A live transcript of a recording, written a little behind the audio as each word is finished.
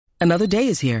Another day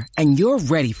is here, and you're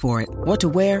ready for it. What to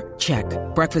wear? Check.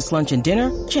 Breakfast, lunch, and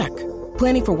dinner? Check.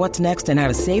 Planning for what's next and how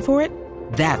to save for it?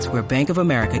 That's where Bank of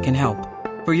America can help.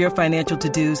 For your financial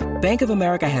to-dos, Bank of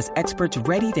America has experts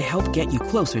ready to help get you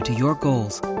closer to your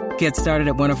goals. Get started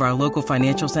at one of our local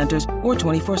financial centers or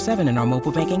 24/7 in our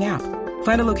mobile banking app.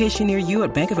 Find a location near you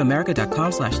at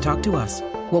bankofamerica.com/talktous.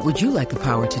 What would you like the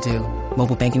power to do?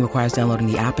 Mobile banking requires downloading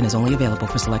the app and is only available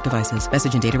for select devices.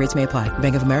 Message and data rates may apply.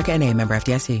 Bank of America N.A., member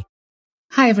FDIC.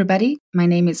 Hi, everybody. My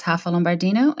name is Rafa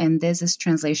Lombardino, and this is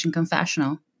Translation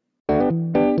Confessional.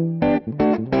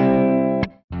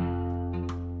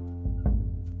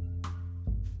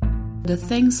 The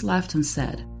Things Left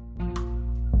Unsaid.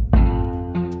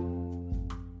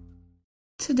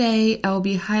 Today, I will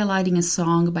be highlighting a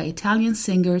song by Italian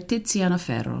singer Tiziano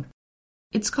Ferro.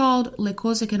 It's called Le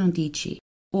cose che non dici,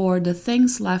 or The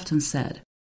Things Left Unsaid.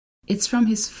 It's from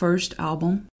his first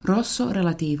album, Rosso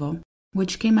Relativo,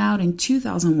 which came out in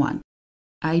 2001.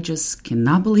 I just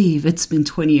cannot believe it's been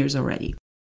 20 years already.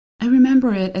 I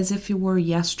remember it as if it were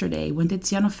yesterday when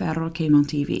Tiziano Ferro came on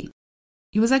TV.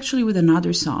 It was actually with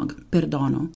another song,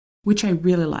 Perdono, which I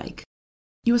really like.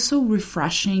 It was so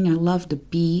refreshing, I loved the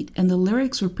beat, and the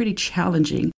lyrics were pretty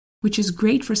challenging, which is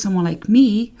great for someone like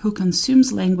me who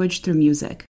consumes language through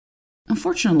music.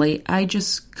 Unfortunately, I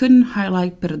just couldn't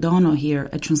highlight Perdono here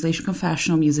at Translation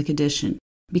Confessional Music Edition,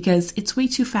 because it's way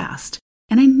too fast,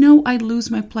 and I know I'd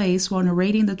lose my place while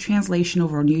narrating the translation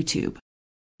over on YouTube.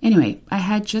 Anyway, I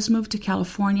had just moved to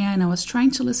California and I was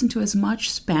trying to listen to as much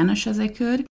Spanish as I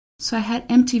could, so I had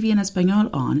MTV en Español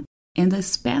on, and the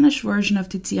Spanish version of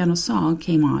Tiziano's song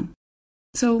came on.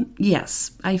 So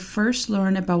yes, I first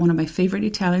learned about one of my favorite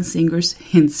Italian singers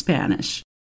in Spanish.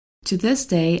 To this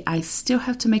day, I still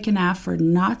have to make an effort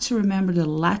not to remember the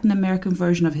Latin American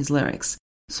version of his lyrics,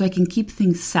 so I can keep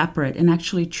things separate and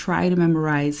actually try to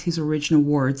memorize his original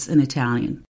words in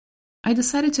Italian. I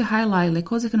decided to highlight Le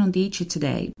cose che non dici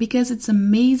today because it's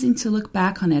amazing to look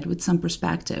back on it with some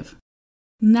perspective.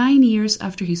 9 years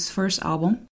after his first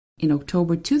album, in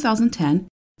October 2010,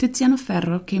 Tiziano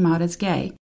Ferro came out as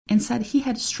gay and said he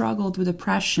had struggled with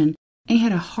depression and he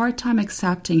had a hard time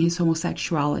accepting his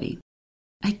homosexuality.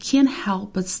 I can't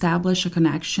help but establish a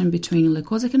connection between Le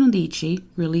cose che non dici,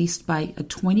 released by a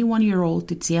 21-year-old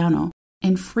Tiziano,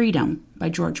 and Freedom by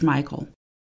George Michael.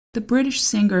 The British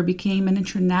singer became an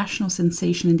international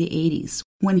sensation in the 80s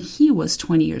when he was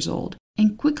 20 years old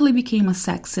and quickly became a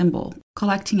sex symbol,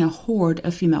 collecting a horde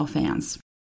of female fans.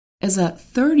 As a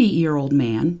 30-year-old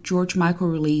man, George Michael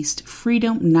released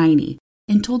Freedom 90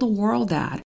 and told the world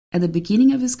that, at the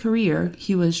beginning of his career,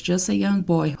 he was just a young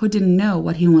boy who didn't know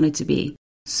what he wanted to be.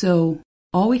 So,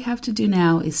 all we have to do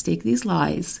now is take these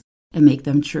lies and make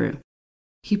them true.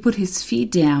 He put his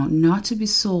feet down not to be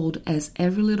sold as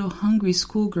every little hungry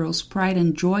schoolgirl's pride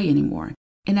and joy anymore,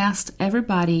 and asked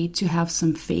everybody to have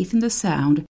some faith in the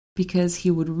sound because he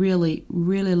would really,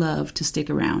 really love to stick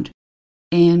around.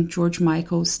 And George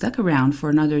Michael stuck around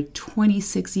for another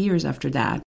 26 years after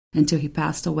that, until he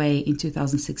passed away in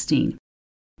 2016.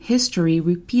 History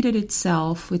repeated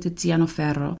itself with Tiziano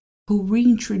Ferro, who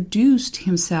reintroduced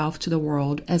himself to the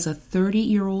world as a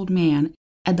 30-year-old man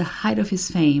at the height of his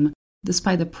fame,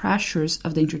 despite the pressures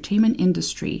of the entertainment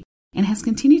industry, and has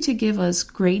continued to give us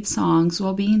great songs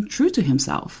while being true to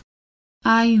himself.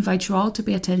 I invite you all to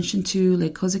pay attention to Le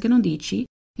cose che non dici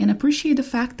and appreciate the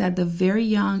fact that the very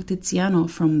young Tiziano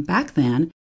from back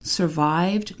then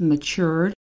survived,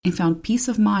 matured, and found peace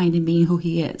of mind in being who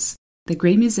he is, the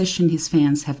great musician his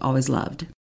fans have always loved.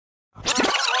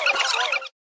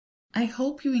 I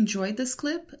hope you enjoyed this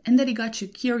clip and that it got you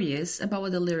curious about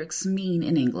what the lyrics mean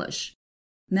in English.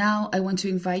 Now I want to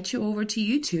invite you over to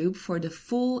YouTube for the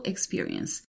full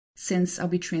experience, since I'll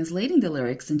be translating the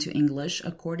lyrics into English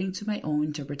according to my own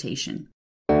interpretation.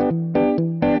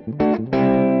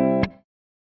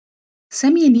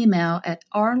 Send me an email at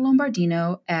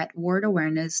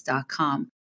rlombardino@wordawareness.com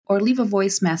or leave a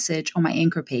voice message on my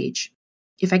Anchor page.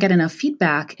 If I get enough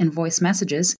feedback and voice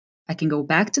messages, I can go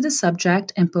back to the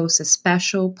subject and post a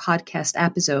special podcast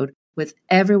episode with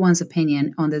everyone's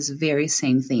opinion on this very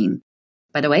same theme.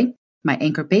 By the way, my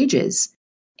Anchor page is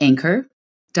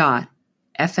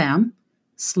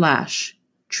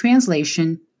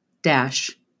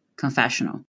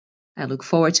anchor.fm/translation-confessional. I look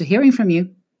forward to hearing from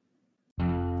you.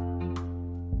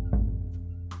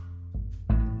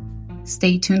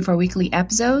 Stay tuned for weekly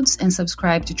episodes and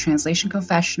subscribe to Translation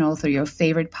Confessional through your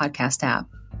favorite podcast app.